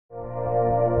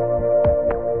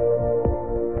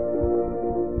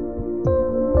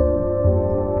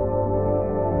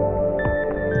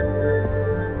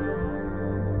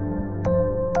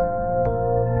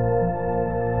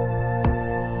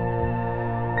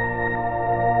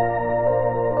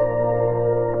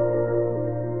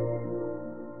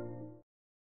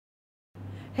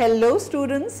Hello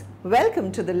students,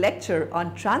 welcome to the lecture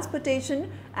on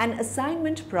transportation and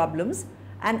assignment problems,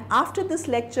 and after this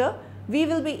lecture we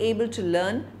will be able to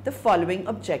learn the following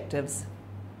objectives.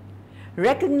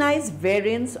 Recognize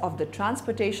variants of the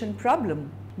transportation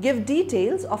problem. Give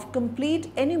details of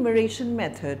complete enumeration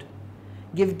method.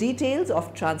 Give details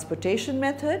of transportation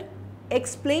method.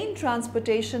 Explain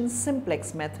transportation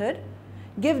simplex method.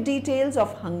 Give details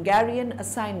of Hungarian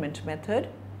assignment method.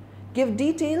 Give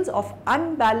details of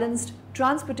unbalanced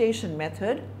transportation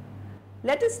method.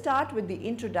 Let us start with the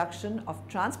introduction of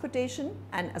transportation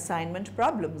and assignment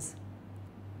problems.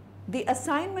 The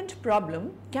assignment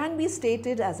problem can be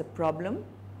stated as a problem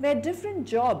where different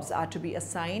jobs are to be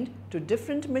assigned to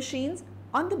different machines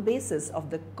on the basis of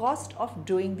the cost of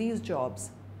doing these jobs.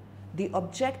 The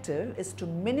objective is to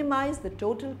minimize the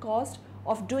total cost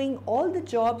of doing all the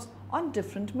jobs on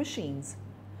different machines.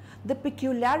 The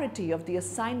peculiarity of the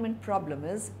assignment problem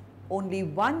is only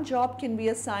one job can be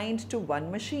assigned to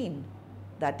one machine.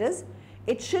 That is,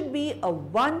 it should be a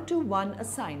one-to-one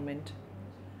assignment.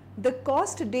 The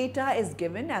cost data is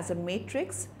given as a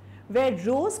matrix where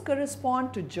rows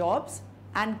correspond to jobs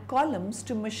and columns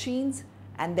to machines,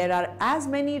 and there are as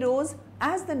many rows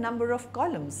as the number of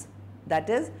columns. That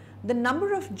is, the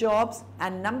number of jobs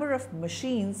and number of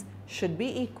machines should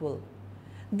be equal.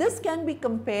 This can be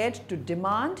compared to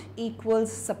demand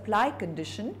equals supply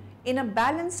condition in a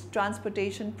balanced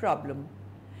transportation problem.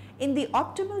 In the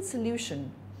optimal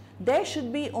solution, there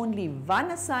should be only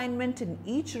one assignment in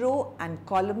each row and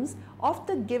columns of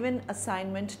the given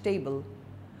assignment table.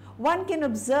 One can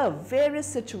observe various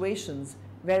situations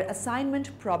where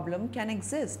assignment problem can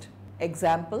exist.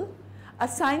 Example,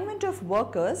 assignment of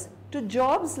workers to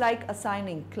jobs like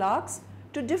assigning clerks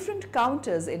to different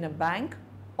counters in a bank,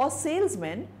 or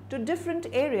salesmen to different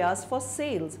areas for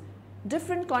sales,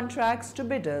 different contracts to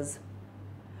bidders.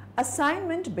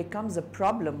 Assignment becomes a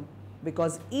problem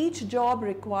because each job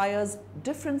requires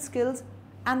different skills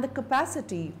and the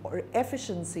capacity or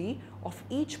efficiency of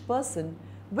each person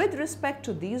with respect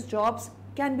to these jobs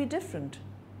can be different.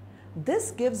 This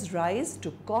gives rise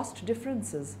to cost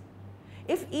differences.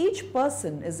 If each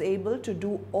person is able to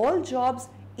do all jobs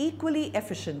equally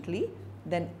efficiently,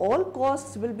 then all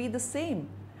costs will be the same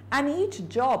and each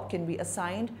job can be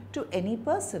assigned to any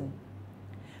person.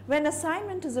 When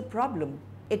assignment is a problem,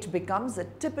 it becomes a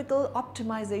typical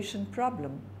optimization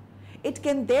problem. It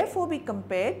can therefore be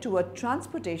compared to a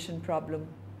transportation problem.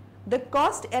 The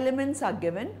cost elements are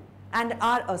given and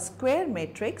are a square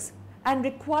matrix, and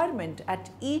requirement at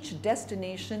each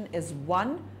destination is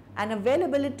 1 and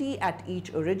availability at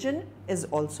each origin is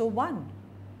also 1.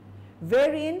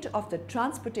 Variant of the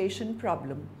transportation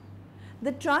problem.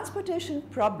 The transportation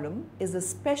problem is a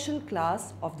special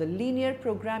class of the linear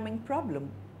programming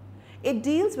problem. It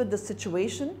deals with the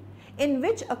situation in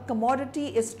which a commodity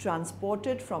is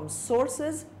transported from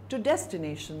sources to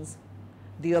destinations.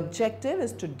 The objective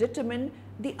is to determine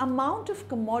the amount of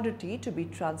commodity to be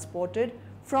transported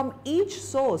from each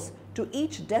source to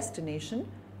each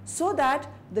destination so that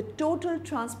the total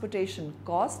transportation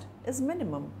cost is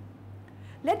minimum.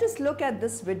 Let us look at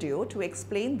this video to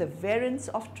explain the variants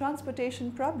of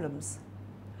transportation problems.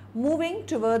 Moving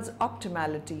towards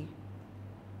optimality.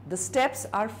 The steps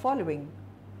are following.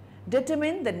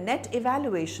 Determine the net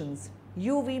evaluations,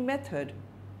 UV method.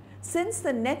 Since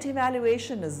the net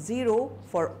evaluation is 0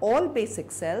 for all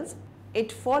basic cells,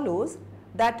 it follows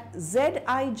that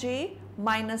Zij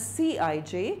minus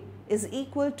Cij is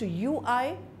equal to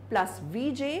Ui plus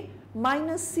Vj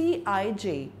minus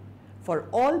Cij for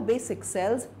all basic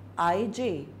cells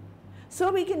Ij.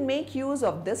 So we can make use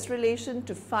of this relation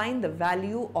to find the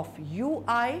value of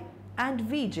Ui and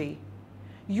Vj.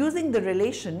 Using the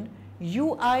relation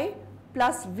Ui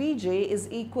plus Vj is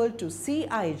equal to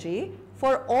Cij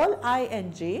for all I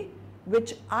and j,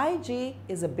 which Ij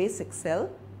is a basic cell,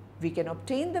 we can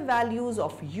obtain the values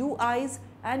of Ui's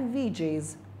and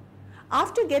Vj's.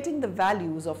 After getting the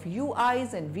values of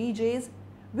Ui's and Vj's,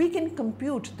 we can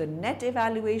compute the net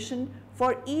evaluation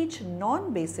for each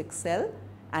non-basic cell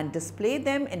and display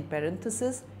them in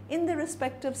parentheses in the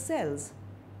respective cells.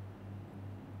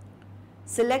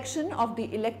 Selection of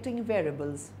the electing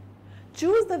variables.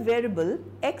 Choose the variable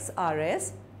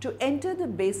XRS to enter the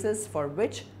basis for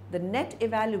which the net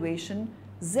evaluation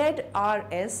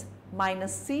ZRS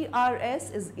minus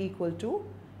CRS is equal to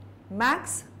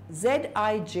max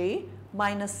Zij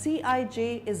minus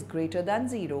Cij is greater than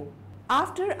 0.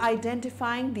 After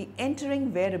identifying the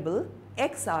entering variable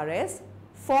XRS,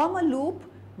 form a loop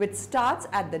which starts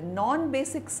at the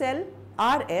non-basic cell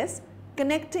Rs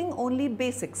connecting only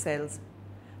basic cells.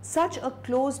 Such a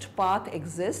closed path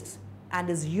exists and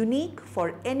is unique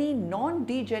for any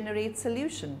non-degenerate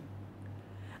solution.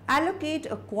 Allocate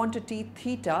a quantity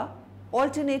theta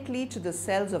alternately to the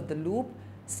cells of the loop,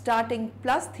 starting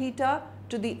plus theta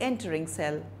to the entering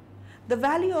cell. The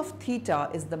value of theta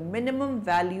is the minimum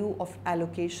value of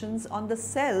allocations on the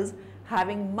cells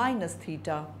having minus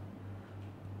theta.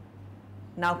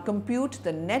 Now compute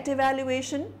the net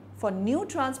evaluation for new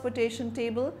transportation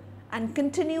table and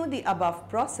continue the above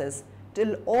process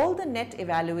till all the net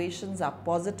evaluations are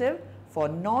positive for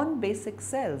non-basic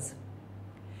cells.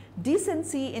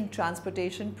 Decency in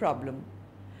transportation problem.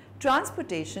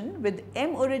 Transportation with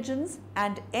m origins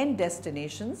and n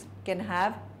destinations can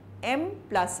have m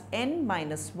plus n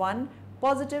minus 1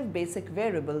 positive basic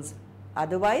variables.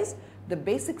 Otherwise, the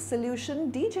basic solution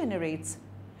degenerates.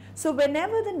 So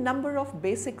whenever the number of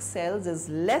basic cells is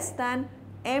less than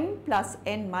m plus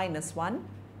n minus 1,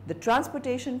 the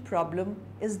transportation problem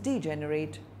is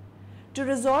degenerate. To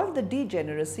resolve the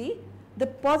degeneracy, the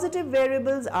positive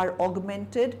variables are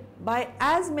augmented by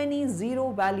as many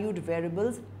zero-valued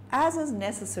variables as is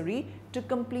necessary to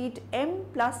complete m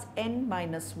plus n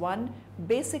minus 1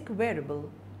 basic variable.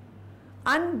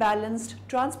 Unbalanced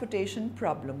transportation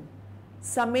problem.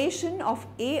 Summation of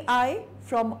ai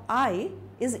from I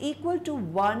is equal to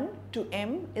 1 to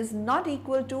m is not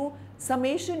equal to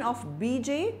summation of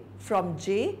bj from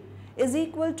j is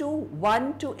equal to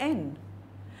 1 to n.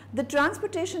 The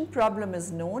transportation problem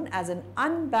is known as an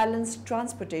unbalanced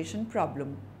transportation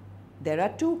problem. There are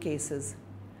two cases.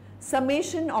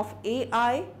 Summation of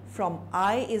ai from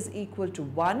I is equal to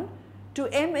 1 to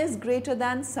m is greater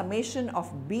than summation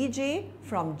of bj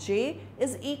from j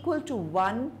is equal to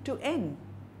 1 to n.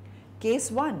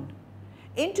 Case 1.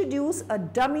 Introduce a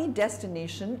dummy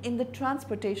destination in the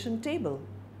transportation table.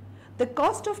 The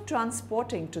cost of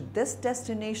transporting to this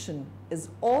destination is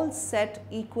all set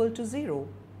equal to 0.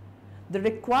 The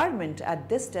requirement at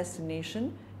this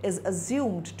destination is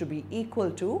assumed to be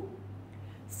equal to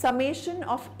summation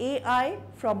of ai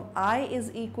from I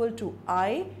is equal to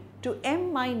I to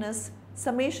m minus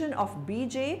summation of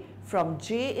bj from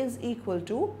j is equal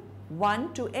to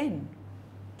 1 to n.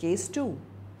 Case 2.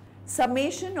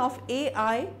 Summation of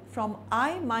ai from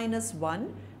I minus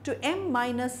 1 to m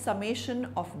minus summation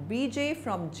of bj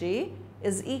from j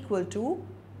is equal to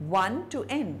 1 to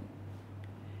n.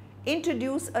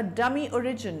 Introduce a dummy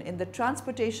origin in the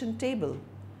transportation table.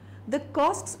 The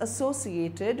costs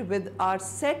associated with are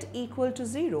set equal to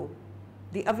 0.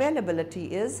 The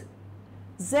availability is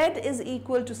z is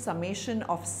equal to summation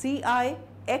of ci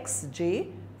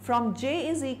xj from j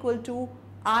is equal to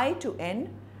I to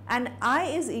n and I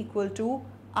is equal to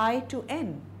I to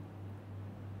n.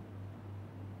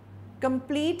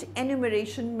 Complete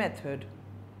enumeration method.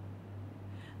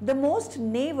 The most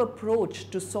naive approach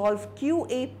to solve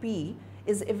QAP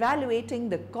is evaluating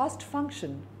the cost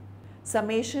function.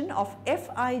 Summation of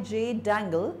Fij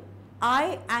dangle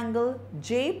I angle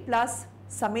j plus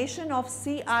summation of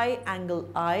Ci angle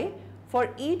I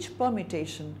for each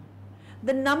permutation.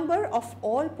 The number of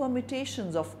all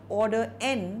permutations of order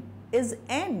n is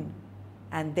n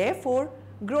and therefore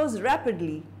grows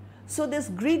rapidly. So this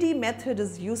greedy method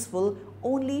is useful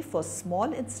only for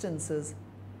small instances.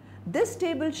 This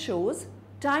table shows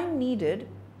time needed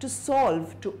to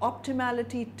solve to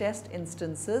optimality test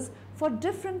instances for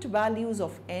different values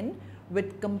of n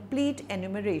with complete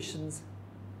enumerations.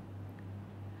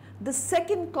 The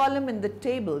second column in the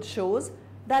table shows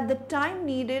that the time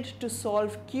needed to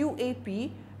solve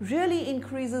QAP really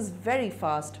increases very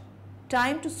fast.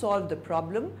 Time to solve the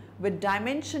problem with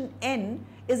dimension n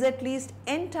is at least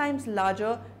n times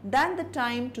larger than the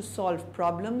time to solve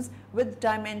problems with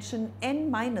dimension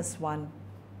n minus 1.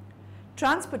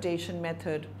 Transportation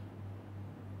method.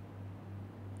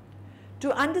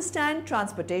 To understand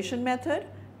transportation method,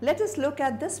 let us look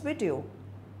at this video.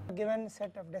 A given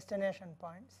set of destination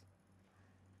points.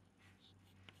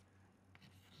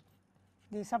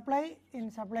 The supply in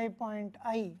supply point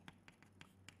I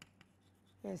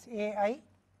is ai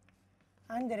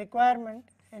and the requirement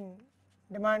in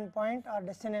demand point or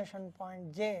destination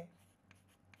point j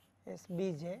is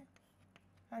bj,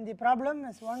 and the problem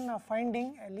is one of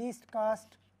finding a least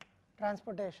cost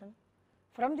transportation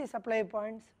from the supply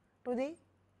points to the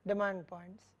demand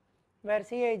points where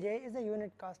Cij is the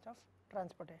unit cost of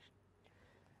transportation.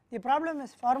 The problem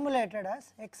is formulated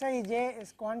as Xij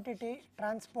is quantity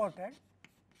transported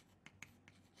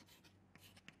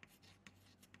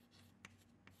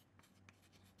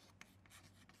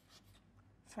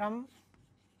from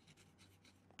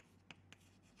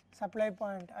supply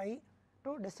point I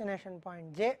to destination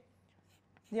point j.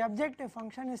 The objective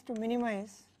function is to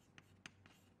minimize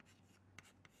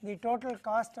the total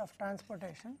cost of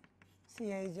transportation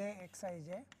Cij,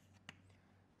 Xij,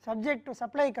 subject to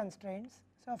supply constraints.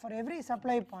 So, for every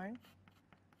supply point,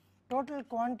 total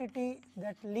quantity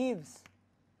that leaves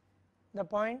the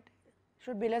point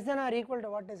should be less than or equal to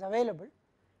what is available.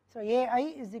 So,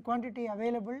 Ai is the quantity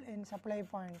available in supply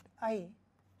point I,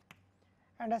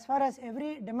 and as far as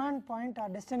every demand point or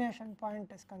destination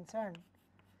point is concerned,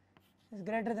 is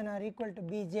greater than or equal to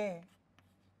Bj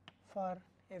for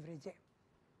every j.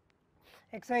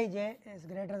 Xij is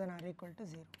greater than or equal to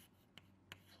 0.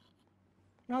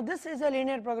 Now, this is a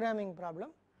linear programming problem,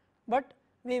 but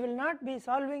we will not be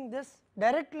solving this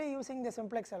directly using the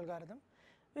simplex algorithm.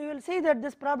 We will see that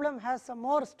this problem has some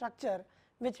more structure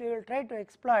which we will try to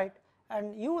exploit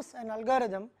and use an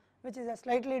algorithm which is a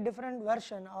slightly different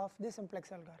version of the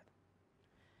simplex algorithm.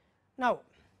 Now,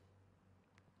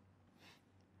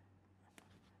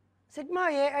 sigma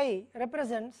Ai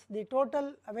represents the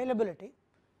total availability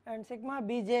and sigma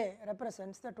Bj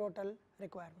represents the total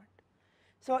requirement.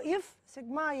 So, if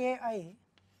sigma Ai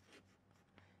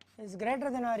is greater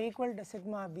than or equal to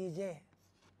sigma Bj,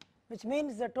 which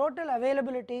means the total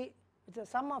availability, which is the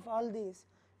sum of all these,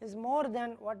 is more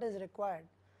than what is required,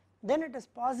 then it is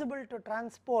possible to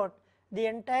transport the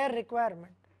entire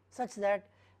requirement such that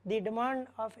the demand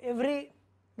of every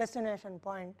destination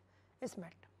point is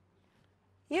met.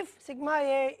 If sigma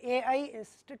Ai is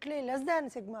strictly less than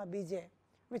sigma Bj,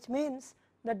 which means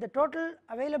that the total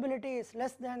availability is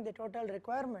less than the total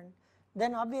requirement,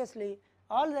 then obviously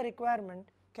all the requirement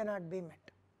cannot be met.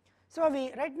 So,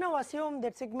 we right now assume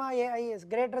that sigma Ai is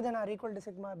greater than or equal to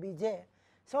sigma Bj,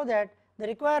 so that the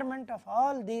requirement of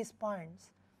all these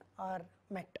points are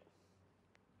met.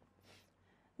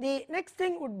 The next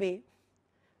thing would be,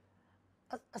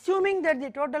 assuming that the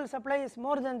total supply is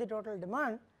more than the total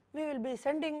demand, we will be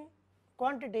sending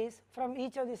quantities from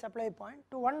each of the supply point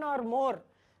to one or more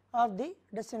of the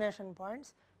destination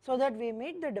points, so that we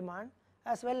meet the demand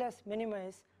as well as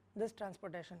minimize this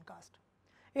transportation cost.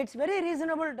 It is very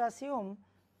reasonable to assume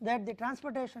that the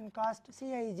transportation cost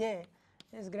Cij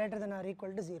is greater than or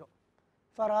equal to 0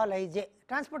 for all ij.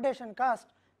 Transportation cost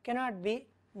cannot be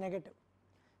negative.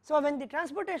 So, when the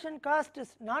transportation cost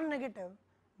is non-negative,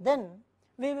 then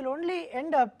we will only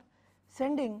end up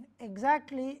sending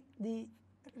exactly the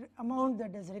amount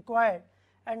that is required,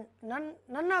 and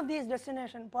none of these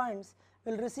destination points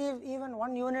will receive even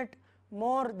 1 unit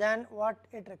more than what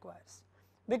it requires,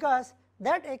 because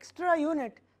that extra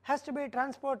unit has to be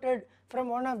transported from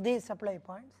one of these supply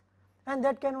points, and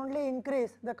that can only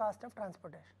increase the cost of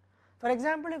transportation. For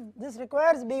example, if this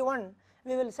requires B1,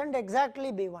 we will send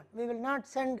exactly B1, we will not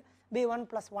send B1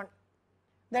 plus 1.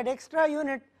 That extra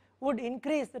unit would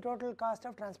increase the total cost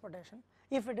of transportation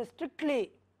if it is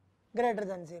strictly greater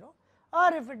than 0,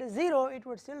 or if it is 0, it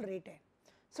would still retain.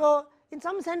 So, in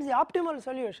some sense the optimal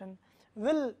solution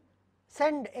will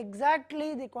send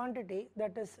exactly the quantity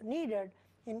that is needed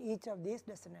in each of these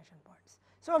destination points.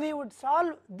 So, we would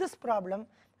solve this problem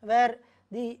where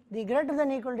the greater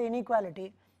than equal to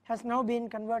inequality has now been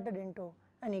converted into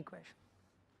an equation.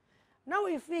 Now,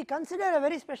 if we consider a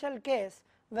very special case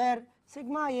where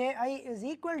sigma Ai is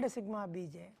equal to sigma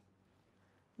Bj,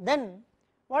 then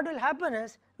what will happen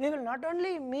is we will not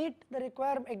only meet the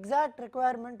exact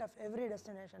requirement of every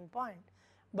destination point,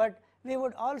 but we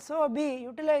would also be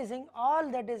utilizing all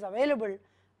that is available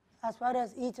as far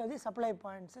as each of the supply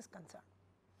points is concerned,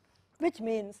 which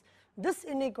means this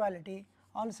inequality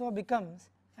also becomes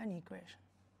an equation.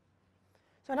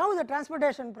 So, now the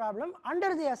transportation problem,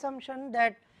 under the assumption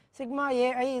that sigma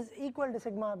Ai is equal to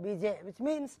sigma Bj, which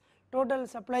means total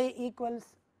supply equals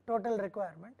total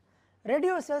requirement,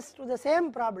 reduces to the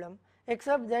same problem,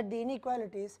 except that the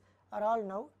inequalities are all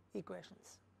now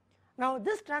equations. Now,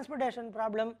 this transportation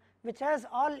problem, which has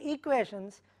all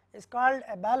equations, is called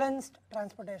a balanced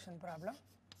transportation problem.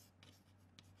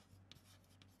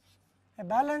 A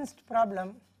balanced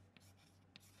problem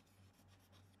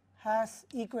has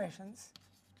equations,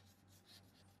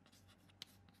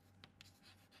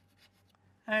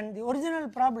 and the original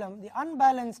problem, the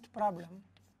unbalanced problem,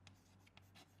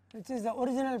 which is the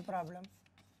original problem,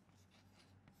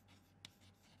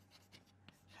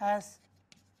 has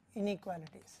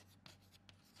inequalities.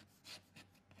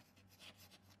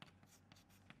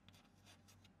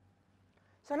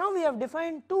 So, now we have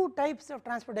defined two types of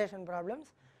transportation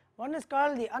problems. One is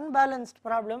called the unbalanced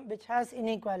problem, which has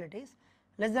inequalities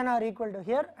less than or equal to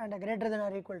here and a greater than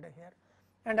or equal to here,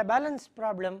 and a balanced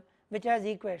problem which has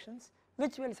equations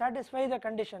which will satisfy the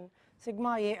condition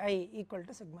sigma Ai equal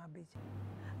to sigma Bj.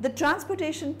 The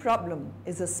transportation problem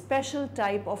is a special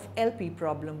type of LP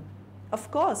problem.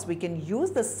 Of course, we can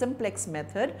use the simplex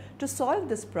method to solve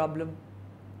this problem.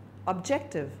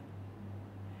 Objective: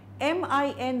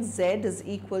 MINZ is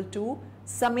equal to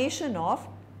summation of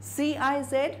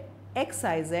CIZ,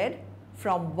 XIZ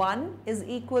from 1 is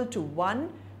equal to 1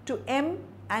 to M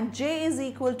and J is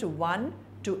equal to 1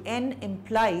 to N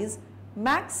implies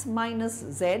max minus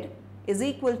Z is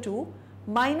equal to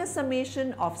minus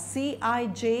summation of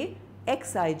Cij,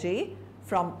 Xij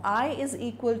from I is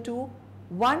equal to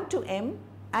 1 to M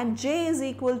and J is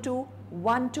equal to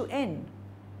 1 to N.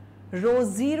 Rho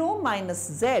 0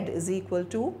 minus Z is equal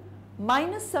to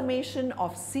minus summation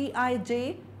of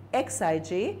Cij,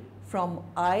 Xij from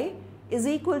I is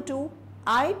equal to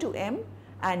I to M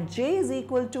and J is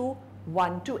equal to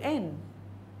 1 to N.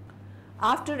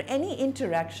 After any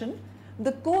interaction,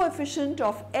 the coefficient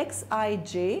of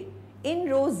Xij in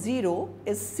row 0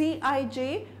 is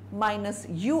Cij minus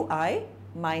Ui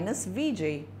minus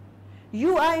Vj.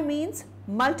 Ui means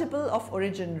multiple of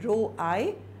origin row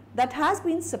I that has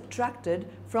been subtracted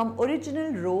from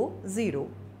original row 0.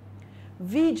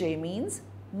 Vj means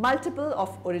multiple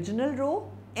of original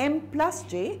row M plus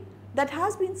J that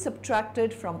has been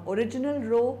subtracted from original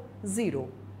row 0.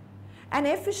 An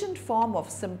efficient form of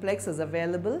simplex is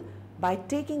available by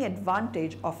taking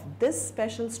advantage of this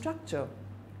special structure.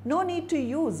 No need to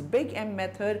use big M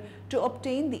method to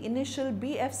obtain the initial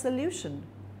BF solution.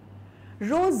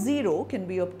 Row 0 can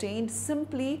be obtained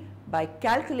simply by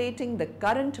calculating the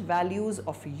current values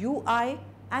of Ui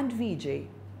and Vj.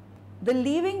 The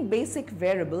leaving basic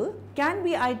variable can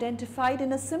be identified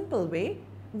in a simple way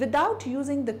without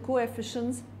using the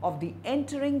coefficients of the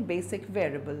entering basic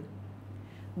variable.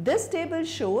 This table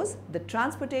shows the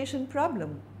transportation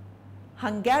problem.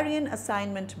 Hungarian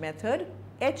assignment method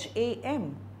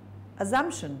HAM.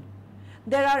 Assumption: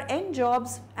 there are n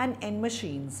jobs and n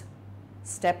machines.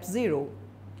 Step 0.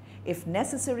 If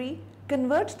necessary,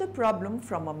 convert the problem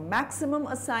from a maximum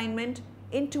assignment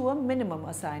into a minimum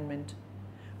assignment.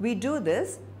 We do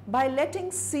this by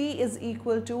letting C is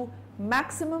equal to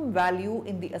maximum value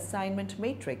in the assignment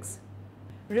matrix.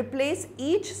 Replace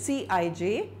each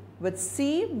Cij with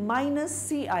C minus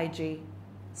Cij.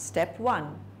 Step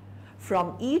 1.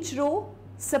 From each row,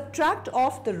 subtract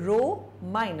off the row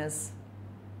minus.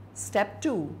 Step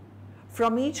 2.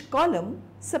 From each column,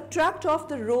 subtract off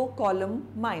the row column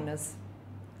minus.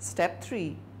 Step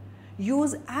 3.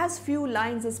 Use as few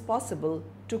lines as possible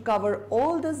to cover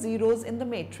all the zeros in the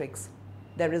matrix.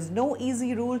 There is no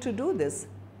easy rule to do this.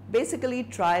 Basically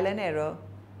trial and error.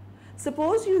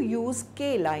 Suppose you use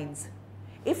k lines.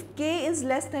 If k is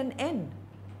less than n,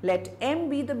 let m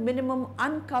be the minimum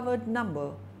uncovered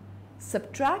number.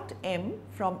 Subtract m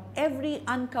from every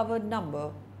uncovered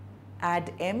number.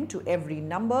 Add m to every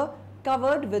number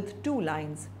covered with 2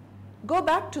 lines. Go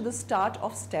back to the start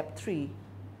of step 3.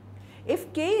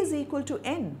 If k is equal to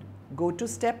n, go to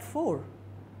step 4.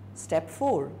 Step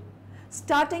 4.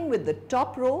 Starting with the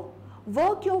top row,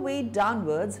 work your way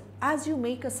downwards as you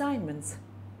make assignments.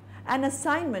 An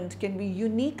assignment can be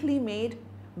uniquely made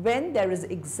when there is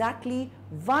exactly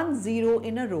 1 0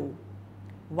 in a row.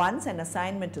 Once an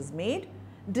assignment is made,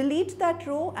 delete that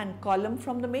row and column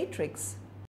from the matrix.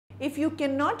 If you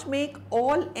cannot make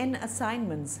all n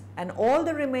assignments and all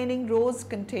the remaining rows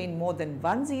contain more than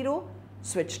 1 0,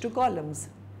 switch to columns.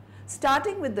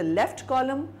 Starting with the left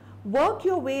column, work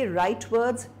your way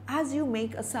rightwards as you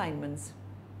make assignments.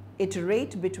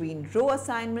 Iterate between row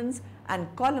assignments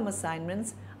and column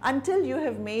assignments until you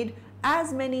have made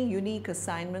as many unique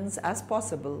assignments as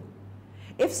possible.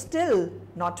 If still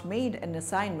not made an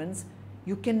assignments,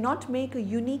 you cannot make a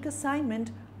unique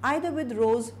assignment either with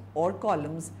rows or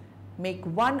columns. Make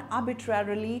one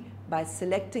arbitrarily by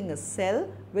selecting a cell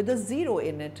with a 0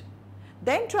 in it.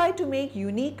 Then try to make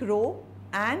unique row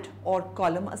and or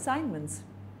column assignments.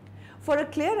 For a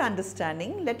clear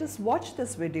understanding, let us watch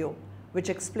this video, which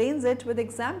explains it with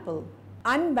example.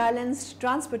 Unbalanced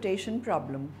transportation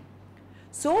problem.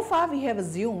 So far we have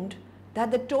assumed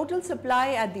that the total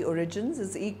supply at the origins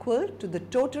is equal to the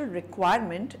total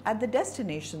requirement at the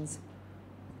destinations.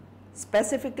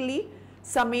 Specifically,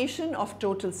 summation of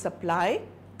total supply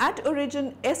at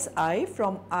origin Si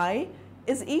from I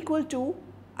is equal to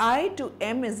I to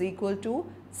M is equal to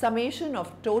summation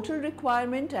of total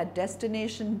requirement at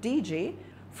destination Dj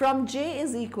from J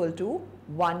is equal to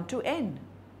 1 to N.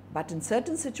 But in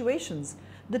certain situations,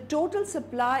 the total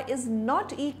supply is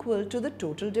not equal to the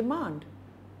total demand.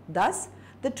 Thus,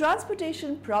 the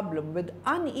transportation problem with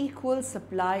unequal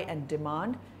supply and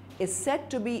demand is said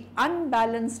to be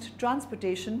unbalanced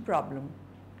transportation problem.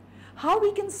 How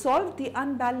we can solve the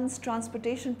unbalanced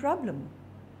transportation problem?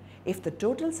 If the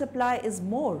total supply is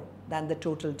more than the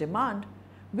total demand,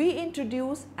 we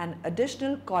introduce an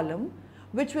additional column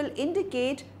which will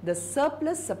indicate the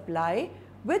surplus supply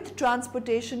with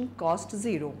transportation cost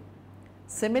 0.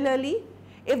 Similarly,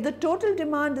 if the total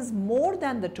demand is more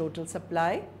than the total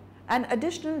supply, an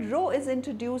additional row is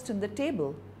introduced in the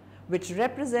table, which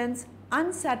represents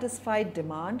unsatisfied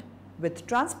demand with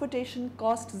transportation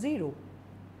cost 0.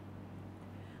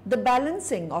 The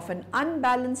balancing of an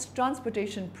unbalanced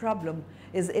transportation problem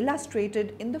is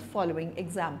illustrated in the following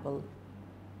example.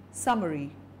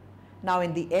 Summary. Now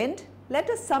in the end, let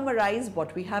us summarize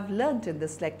what we have learnt in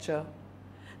this lecture.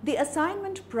 The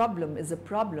assignment problem is a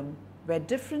problem where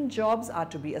different jobs are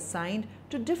to be assigned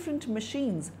to different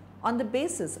machines on the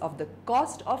basis of the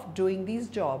cost of doing these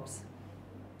jobs.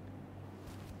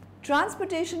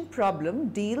 Transportation problem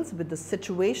deals with the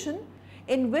situation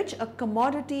in which a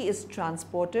commodity is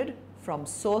transported from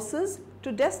sources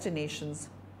to destinations.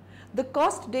 The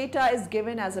cost data is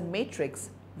given as a matrix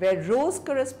where rows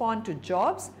correspond to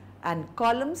jobs and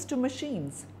columns to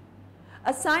machines.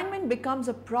 Assignment becomes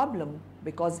a problem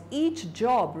because each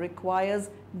job requires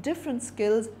different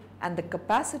skills and the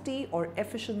capacity or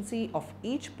efficiency of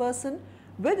each person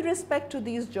with respect to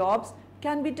these jobs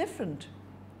can be different.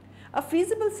 A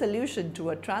feasible solution to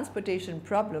a transportation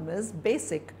problem is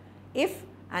basic if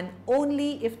and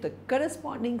only if the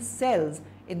corresponding cells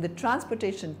in the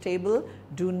transportation table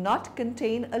do not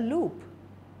contain a loop.